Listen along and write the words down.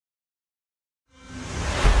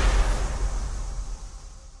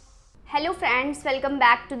Hello friends, welcome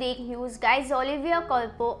back to Dekh News. Guys, Olivia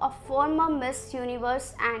Culpo, a former Miss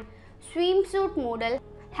Universe and swimsuit model,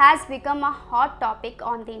 has become a hot topic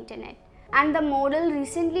on the internet. And the model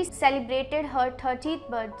recently celebrated her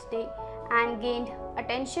 30th birthday and gained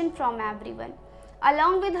attention from everyone.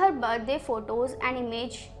 Along with her birthday photos and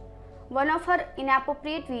image, one of her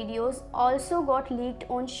inappropriate videos also got leaked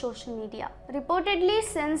on social media. Reportedly,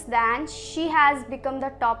 since then, she has become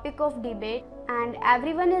the topic of debate and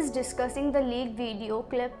everyone is discussing the leaked video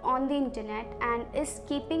clip on the internet and is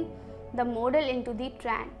keeping the model into the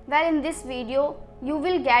trend. Well, in this video, you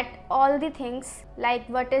will get all the things like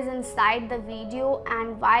what is inside the video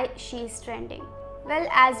and why she is trending. Well,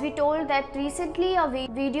 as we told that recently a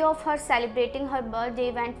video of her celebrating her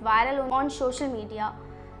birthday went viral on social media.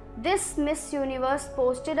 This Miss Universe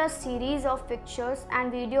posted a series of pictures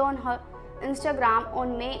and video on her Instagram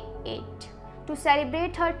on May 8 to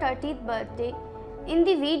celebrate her 30th birthday. In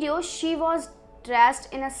the video, she was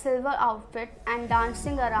dressed in a silver outfit and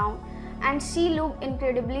dancing around, and she looked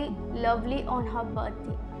incredibly lovely on her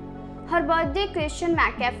birthday. Her birthday Christian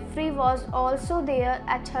McCaffrey was also there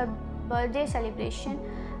at her birthday celebration,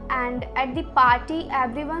 and at the party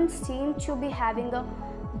everyone seemed to be having a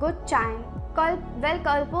good time.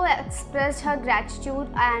 Culpo expressed her gratitude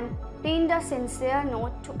and pinned a sincere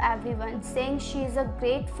note to everyone, saying she is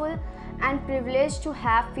grateful and privileged to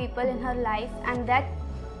have people in her life and that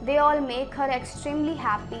they all make her extremely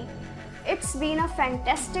happy. It's been a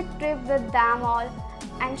fantastic trip with them all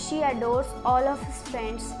and she adores all of his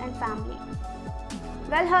friends and family.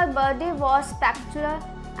 Well, her birthday was spectacular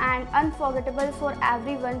and unforgettable for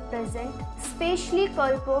everyone present. Especially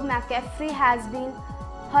Culpo McCaffrey has been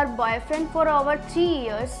her boyfriend for over 3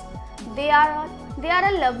 years. They are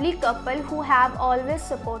a lovely couple who have always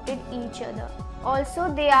supported each other.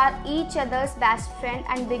 Also, they are each other's best friend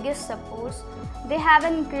and biggest supports. They have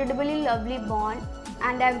an incredibly lovely bond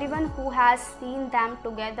and everyone who has seen them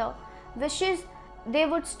together wishes they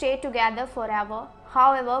would stay together forever.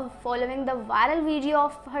 However, following the viral video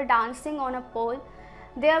of her dancing on a pole,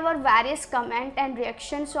 there were various comments and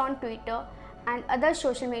reactions on Twitter and other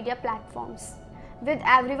social media platforms, with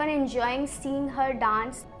everyone enjoying seeing her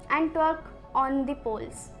dance and twerk on the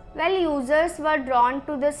poles. Well, users were drawn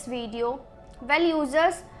to this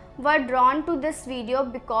video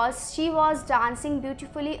because she was dancing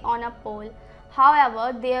beautifully on a pole.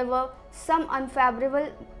 However, there were some unfavorable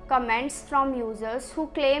comments from users who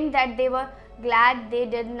claimed that they were glad they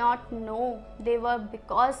did not know they were,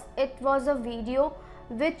 because it was a video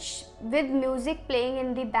with music playing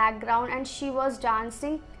in the background and she was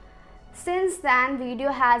dancing. Since then,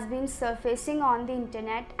 video has been surfacing on the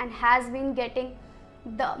internet and has been getting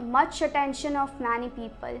the much attention of many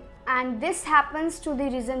people, and this happens to the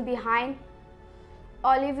reason behind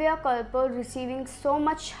Olivia Culpo receiving so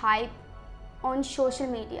much hype on social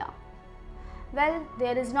media. Well,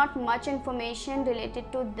 there is not much information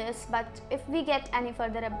related to this, but if we get any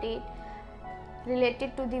further update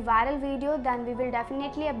related to the viral video, then we will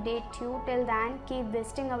definitely update you. Till then, keep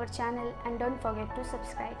visiting our channel and don't forget to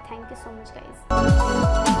subscribe. Thank you so much, guys.